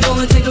you wanna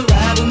go and take a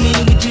ride with me,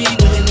 we three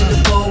willing in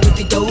the four with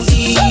the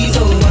dozies.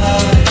 Oh,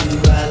 why do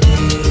I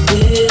live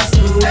this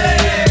way?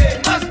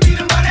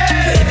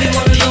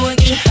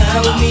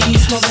 With me,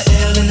 smoke a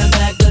L in the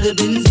back of the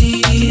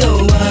Benzie.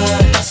 Oh,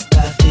 I must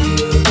I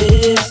feel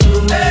this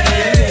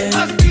way?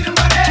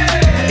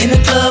 In the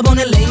club on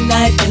a late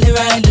night, feeling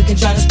right, looking,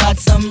 trying to spot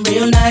something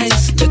real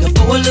nice. Looking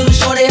for a little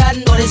shorty I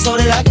know this so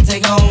that I can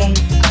take home.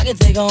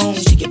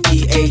 She could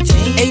be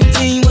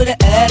 18 with an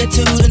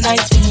attitude, a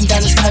 19,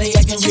 kinda snotty,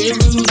 acting real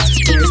rude.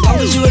 As long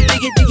as you a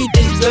diggy,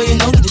 girl, you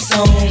know the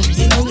song.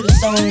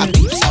 I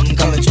beat something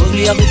coming towards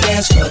me up the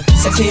dance floor.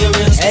 Sexy and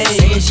real,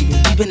 saying she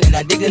been peeping and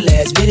I dig the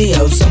last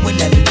video. Somewhere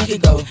that a week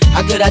ago,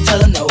 how could I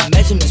tell her no?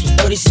 Measurements was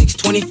 36,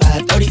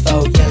 25,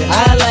 34.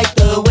 I like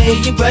the way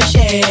you brush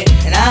your hair,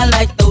 and I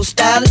like those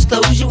stylish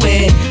clothes you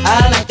wear.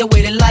 I like the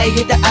way the light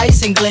hit the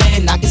ice and glare,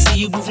 and I can see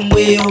you moving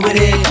way over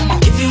there.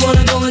 If you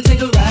wanna go and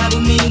take a ride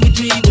with me, we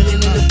three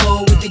willing in the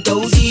four with the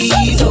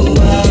dozies. Oh,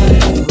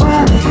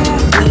 why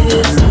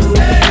this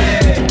way?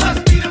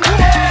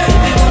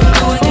 If you wanna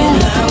go and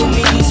get high with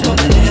me,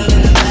 smoke a L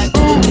in the back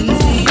of the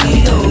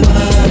Benzie. Oh,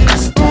 why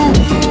this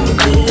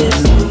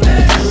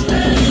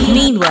way?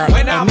 Meanwhile,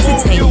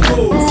 entertainment.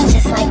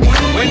 Just like that.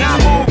 When I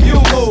move, you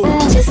move.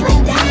 Just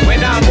like that.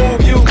 When I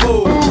move, you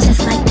move.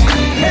 Just like that.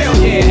 Hell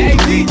yeah, hey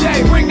DJ,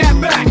 bring that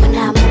back. When I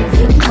move,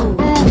 you move.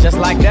 Just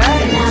like that.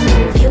 When I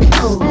move, you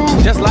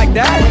move. Just like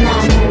that. When I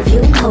move,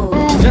 you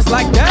move. Just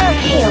like that.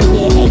 Hell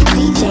yeah, hey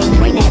DJ,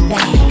 bring that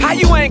back. How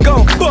you ain't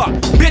gon' fuck?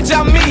 Bitch,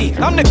 I'm me.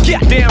 I'm the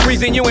goddamn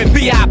reason you in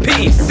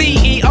VIP.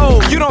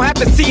 CEO, you don't have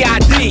to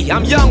CID.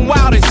 I'm young,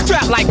 wild, and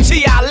strapped like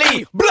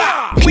G.I.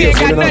 Blah! We ain't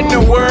got nothing to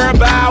worry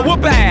about.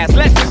 Whoop ass,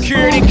 let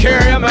security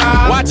carry 'em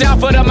out. Watch out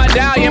for the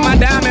medallion, my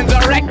diamonds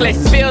are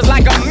reckless. Feels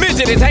like a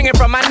midget is hanging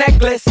from my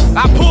necklace.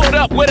 I pulled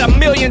up with a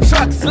million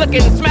trucks,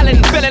 looking,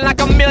 smelling, feeling like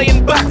 $1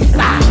 million.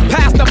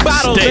 Pass the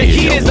bottles, the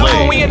heat is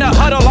on. We in the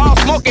huddle, all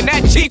smoking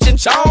that Cheech and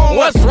Chong.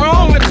 What's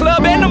wrong? The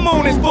club and the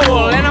moon is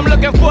full, and I'm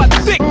looking for a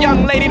thick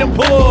young lady to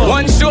pull.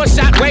 One short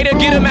shot way to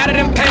get him out of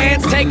them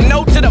pants. Take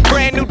note to the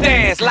brand new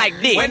dance like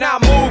this. When I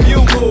move,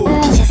 you move.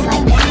 Just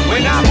like that.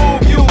 When I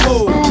move, you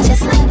move.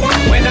 Just like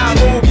that. When I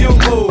move, you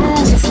move.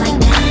 Just like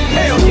that.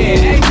 Hell yeah,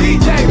 hey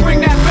DJ,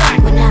 bring that back.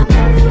 When I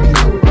move, you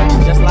move.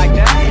 Just like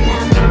that. When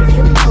I move,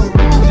 you move.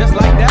 Just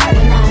like that.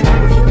 When I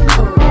move, you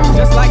move.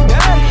 Just like that.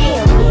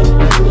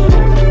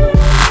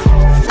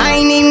 I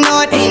ain't even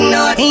know it,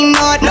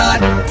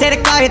 Take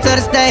the car here to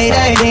the stage,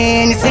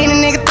 then you seen a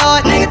nigga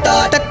thought,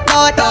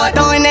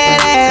 throwing that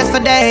ass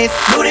for days.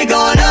 Booty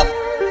going up,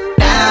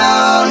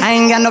 down. I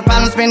ain't got no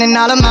problem spending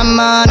all of my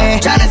money,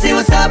 tryna see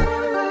what's up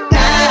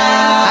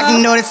now. I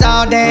can do this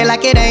all day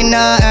like it ain't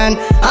nothing.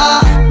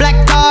 Black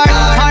car,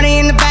 party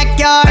in the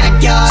backyard.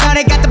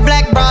 Shawty got the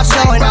black bra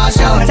showing.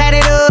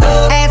 Tatted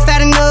up, ass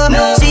fat enough.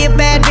 She a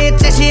bad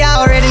bitch and she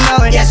already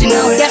know it. Yeah, she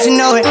know it. Yeah, she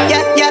know it.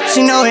 Yeah,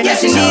 she know it.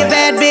 She a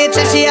bad bitch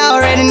and she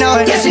already know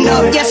it. Yeah, she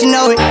know it. Yeah, she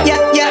know it.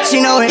 Yeah, she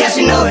know it. Yeah,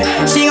 she know it.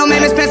 She gon'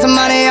 make me spend some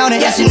money on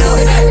it. Yeah, she know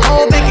it.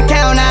 Whole bank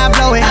account, I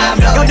blow it.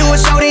 Go do a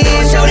show then.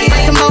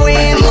 Bring some more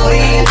in.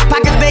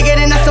 Pockets bigger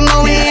than a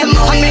Samoan.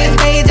 I'm in the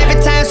stage every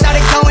time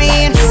shawty go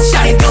in.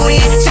 Shawty go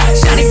in.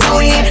 Shawty go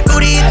in.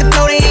 Booty hit the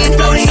floating.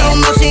 Slow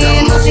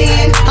motion.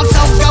 I'm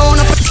so gone.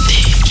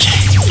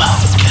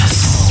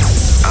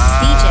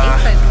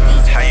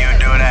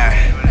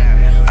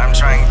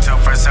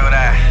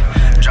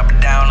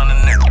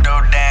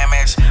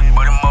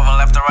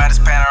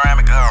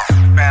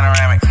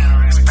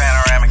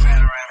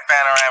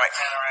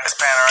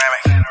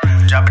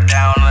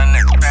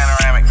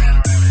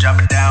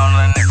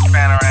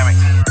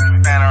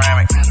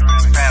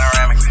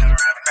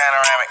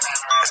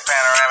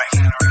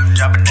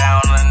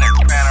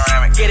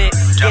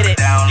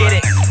 Get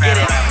it.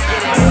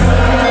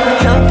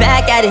 I'm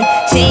back at it.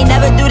 She ain't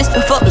never do this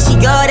before, but she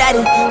good at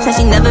it. Said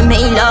she never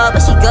made love,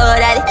 but she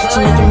good at it. She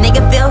make a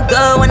nigga feel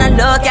good when I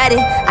look at it.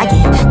 I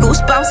get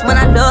goosebumps when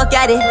I look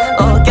at it.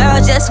 Oh,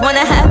 girl just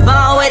wanna have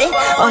fun with it.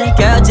 Oh, the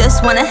girl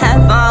just wanna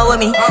have fun with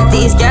me.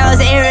 These girls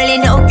ain't really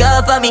no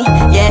good for me.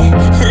 Yeah.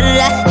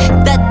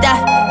 Da da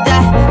da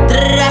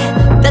da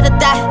da da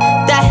da da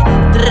da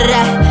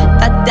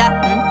da da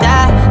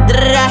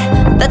da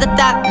da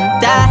da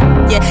da.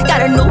 Yeah,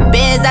 got a new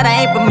biz that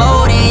I ain't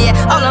promoting.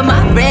 Yeah, all of my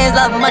friends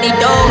love money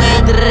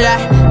doing. Da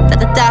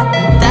da da da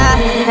da.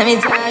 Let me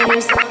tell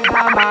you something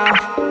about my.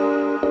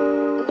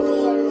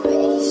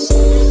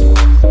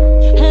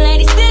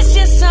 Ladies, this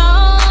your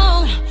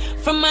song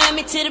from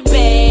Miami to the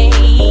Bay.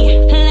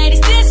 Ladies,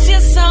 this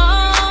your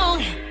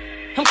song.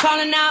 I'm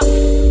calling out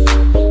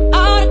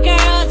all the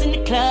girls in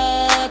the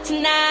club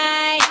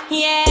tonight.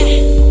 Yeah,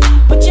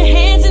 put your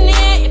hands in the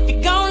air if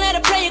you gon' let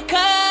her play your card.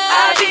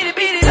 I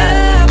beat it up.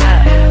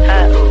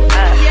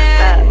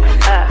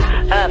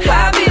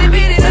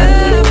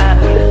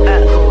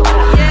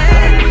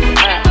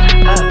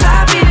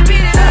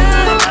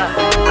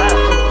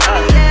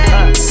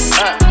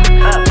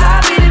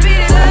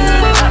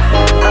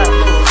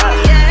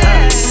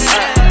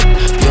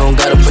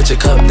 Your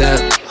cup down,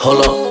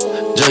 hold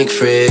on, drink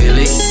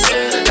freely,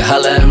 and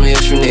holla at me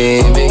if you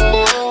need me.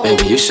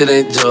 Maybe you should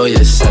enjoy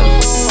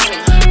yourself.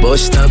 Boy,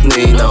 stuff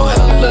need no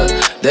help. Look,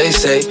 they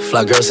say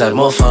fly girls have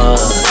more fun.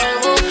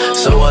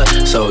 So what?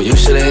 So you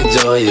should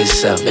enjoy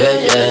yourself.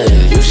 Yeah,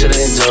 you should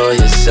enjoy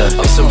yourself.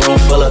 It's a room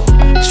full of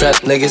trap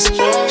niggas,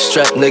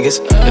 strap niggas.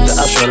 If the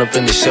ops run up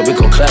in this shit, we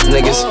gon' clap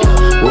niggas.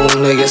 Woo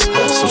niggas,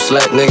 some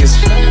slack niggas.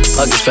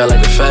 Pockets fat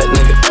like a fat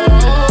nigga.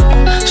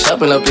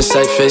 Shopping up in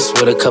sack face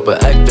with a couple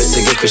actors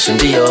to get Christian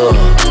Dior.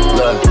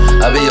 Look,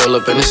 I be all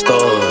up in the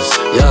stores.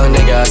 Young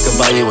nigga, I can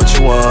buy you what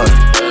you want.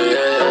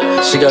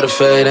 She got a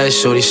fade ass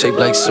shorty shaped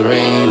like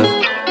Serena.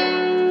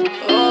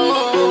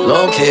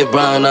 Long hair,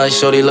 brown eyes,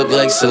 shorty look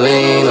like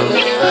Selena.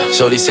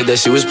 Shorty said that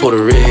she was Puerto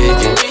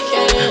Rican.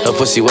 Her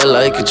pussy wet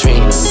like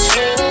Katrina.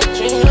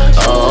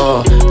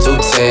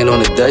 210 on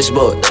the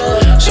dashboard.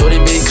 Shorty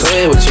be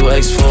clear what you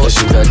asked for.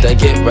 She got that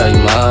get right,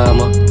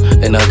 mama.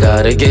 And I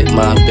gotta get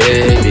my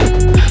baby.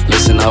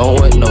 Listen, I don't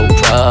want no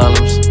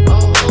problems.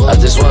 I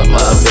just want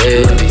my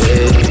baby.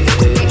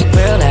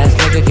 Real ass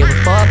nigga give a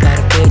fuck about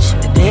a bitch.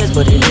 It is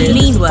what it is.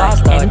 Meanwhile,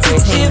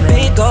 she a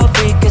big old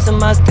freak, it's a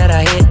must that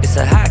I hit. It's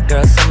a hot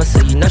girl summer, so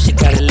you know she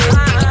got it lit.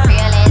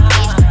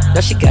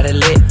 Know she got it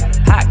lit.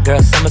 Hot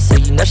girl summer, so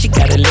you know she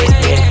got it lit.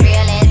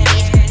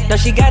 Yeah. Know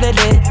she got it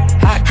lit.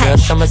 Hot girl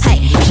summer, so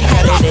you know she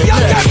got it lit.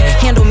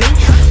 Yeah. Handle me?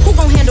 Who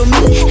gon' handle me?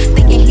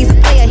 Thinking he's a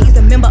player, he's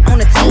a member on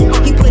the team.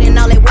 He put in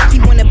all that work, he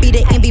wanna be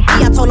the MVP.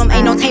 I told him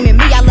ain't no taming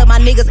me. I love my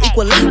niggas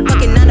equally.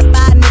 Fucking 9 to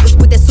 5 niggas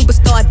with that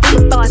superstar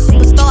beat. Fuck the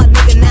superstar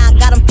nigga, now I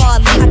got him far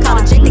lead. I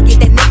called a Jake to get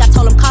that nigga. I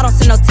told him call, don't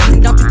send no text.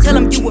 And don't you tell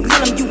him you would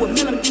mill him, you would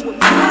mill him, you would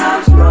mill him.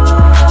 I was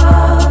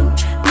wrong.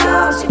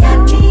 Now she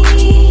got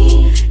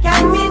me.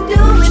 Got me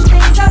doing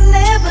things I'll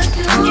never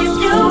do. If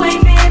you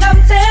ain't it, I'm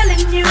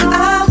telling you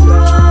I'm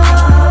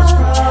wrong.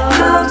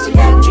 Now she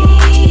got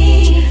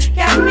me.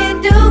 Got me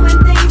doing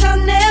things I'll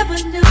never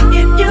do.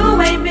 If you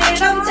ain't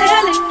it, I'm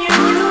telling you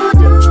you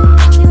do.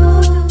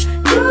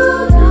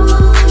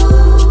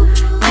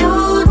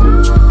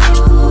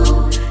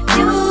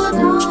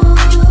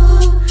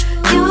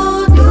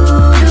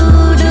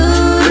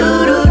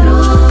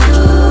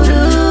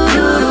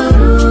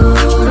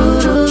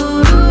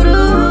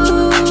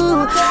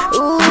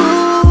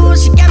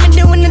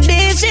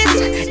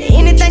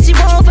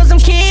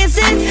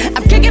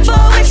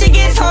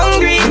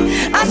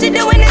 She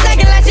doing is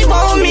acting like she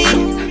want me.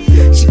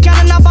 She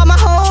counting off all my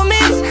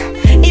homies,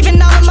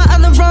 even all of my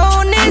other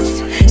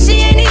ronies.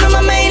 She ain't even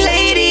my main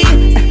lady.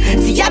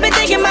 See, I've been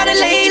thinking about it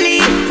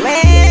lately.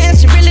 Man,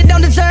 she really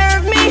don't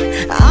deserve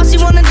me. All she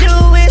wanna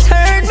do is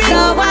hurt me.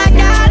 So I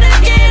gotta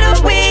get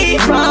away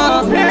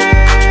from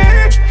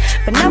her.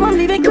 But now I'm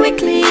leaving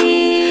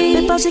quickly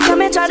before she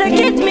come and try to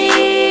get me.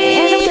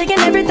 And I'm taking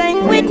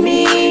everything with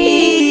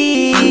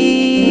me.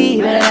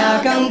 But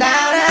I'll come down.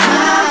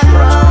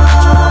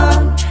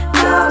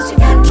 She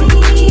got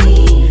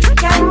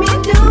me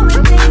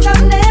doing things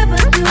I'll never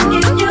do.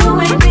 If you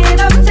ain't it,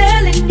 I'm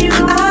telling you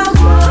I'm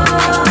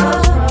wrong.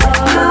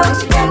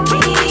 She got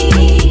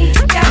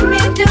me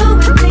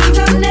doing things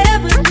I'll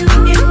never do.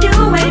 If you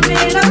ain't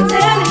it, I'm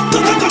telling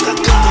you.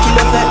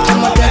 Kilo fat,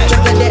 come on, catch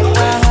up with it,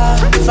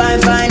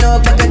 Fine, oh,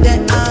 back at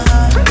it,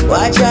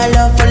 Watch your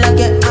love for like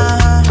it,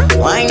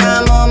 Why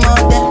not more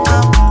than,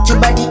 your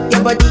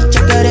body,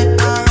 check it,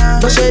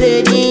 Push it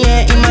in,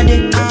 yeah, in my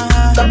dick,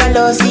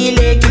 Kabalo, see,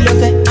 kilo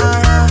fat.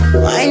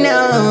 Why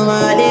now,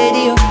 my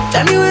lady?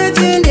 Tell me what's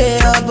in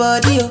your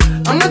body.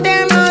 I'm not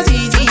damn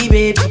easy,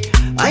 baby.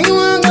 Why you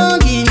want to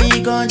give me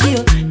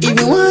control? If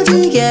you want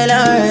to get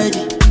already,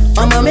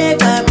 I'ma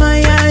make up my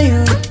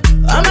you.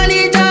 I'ma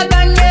need your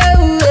you.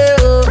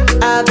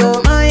 I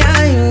go my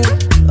you.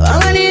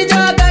 I'ma need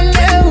your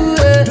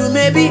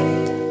you.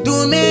 Do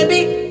maybe.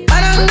 I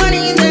don't want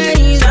to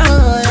say so.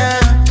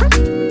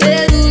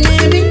 Yeah, do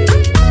maybe.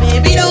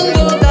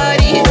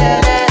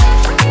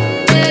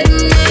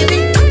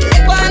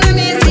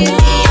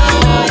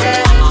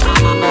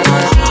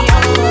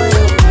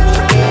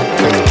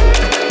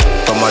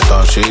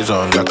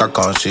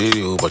 see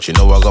you, but you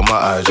know I got my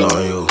eyes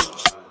on you.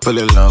 Fell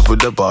in love with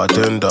the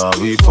bartender,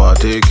 we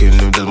partaking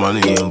if there's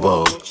money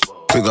involved.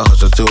 Figure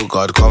hustle till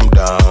God come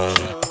down.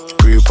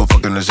 Group of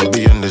fucking us and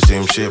be in the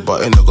same shit,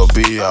 but ain't no gonna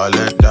be all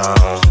let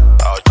down.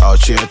 I'll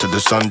cheer to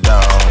the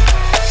sundown.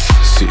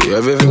 See,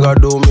 everything I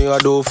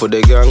do for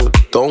the gang.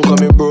 Don't call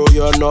me bro,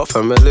 you're not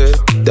family.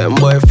 Them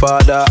boy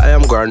father, I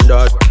am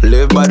granddad.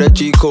 Live by the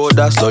G code,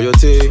 that's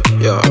loyalty.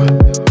 Yeah,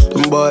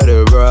 them boy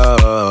they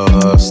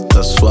rust,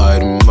 that's why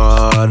they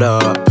mad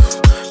up.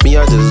 Me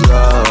I just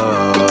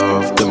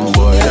love them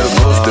boy they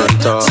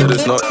most. Said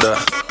it's not that,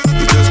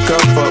 you just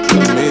can't fuck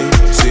with me.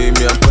 See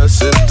me I'm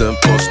persistent,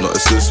 post not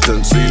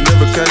assistant. So you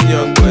never can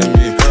young boy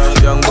me.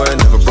 Young boy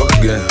never broke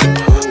again.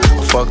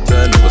 Fuck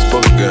that, never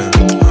spoke again.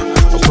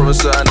 I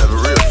promise I never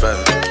real fan,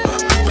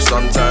 but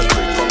sometimes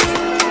big promise.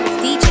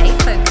 DJ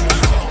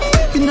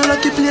Focus. In a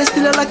lucky place,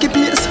 still a lucky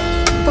place.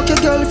 Fuck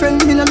your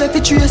girlfriend, me no left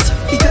it trace.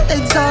 If you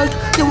exalt,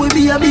 you will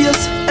be a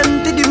base.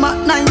 Empty the Mac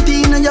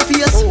 19 on your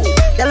face.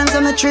 Tell them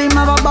some dream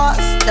of a boss.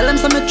 Tell them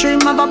some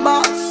dream of a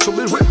boss.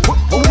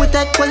 Who we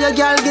take where your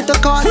girl get a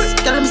cost?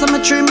 Tell them some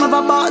dream of a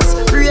boss.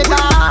 Pray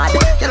God.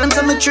 Tell them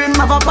some dream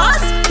of a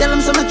boss. Tell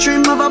them some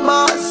dream of a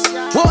boss.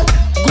 What?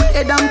 Good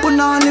head and put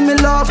on in me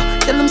love.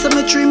 Tell them some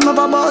dream of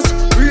a boss.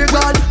 Pray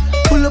God.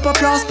 Pull up a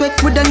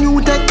prospect with a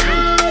new tech.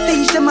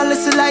 Teach them a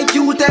lesson like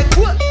you tech.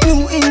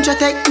 New intro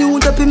tech, new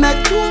dopey mech.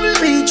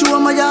 Reach you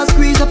on my ass,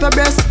 squeeze up your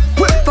breast.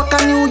 Fuck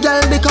a new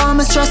girl, become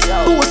a stress.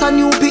 Post a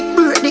new pic,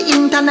 break the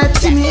internet.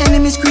 See me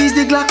enemy squeeze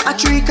the Glock, a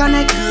tree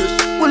connect.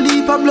 Will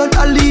leap a blood,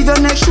 I'll leave your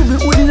neck. Should be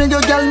holding in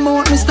your girl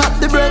mouth, me stop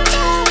the breath.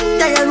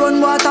 Yeah, you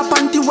run water,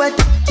 panty wet.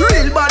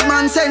 Real bad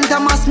man, center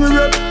mass me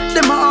rep.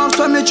 Them a ask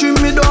when me dream,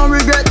 me don't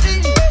regret.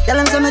 Tell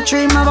them some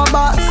dream of a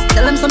boss.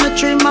 Tell them some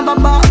dream of a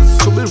boss.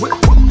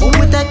 Who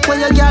we take where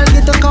your girl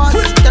get a cost?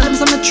 Tell them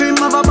some dream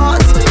of a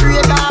boss.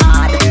 Pray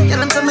God. Tell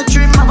them some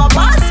dream of a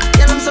boss.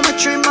 Tell them some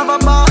dream of a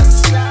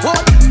boss.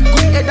 What?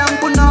 Good head and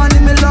put on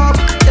in me love.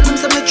 Tell them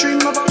some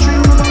dream of a dream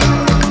of a boss.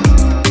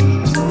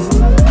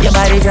 Your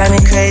body drive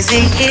me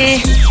crazy.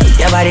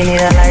 Your body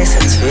need a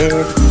license fit.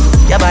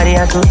 Your body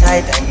are too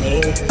tight and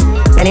neat.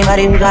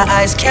 Anybody who got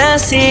eyes can't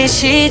see.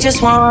 She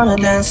just wanna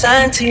dance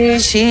and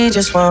tease. She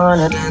just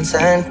wanna dance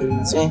and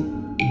tease me.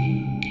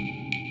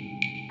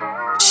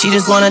 She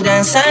just wanna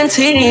dance and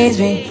tease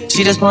me.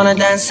 She just wanna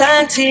dance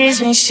and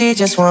tease me. She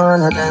just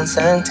wanna dance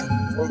and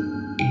tease me.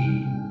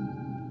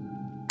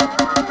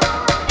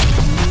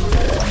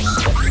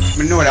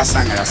 Me know that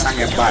song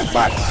is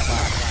bad.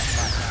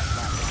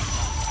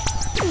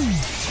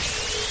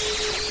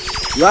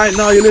 Right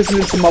now you're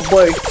listening to my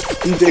boy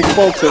DJ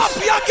Focus.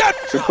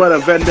 It's your brother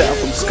Vendetta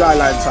from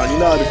Skyline Town. You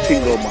know how the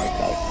thing go, man.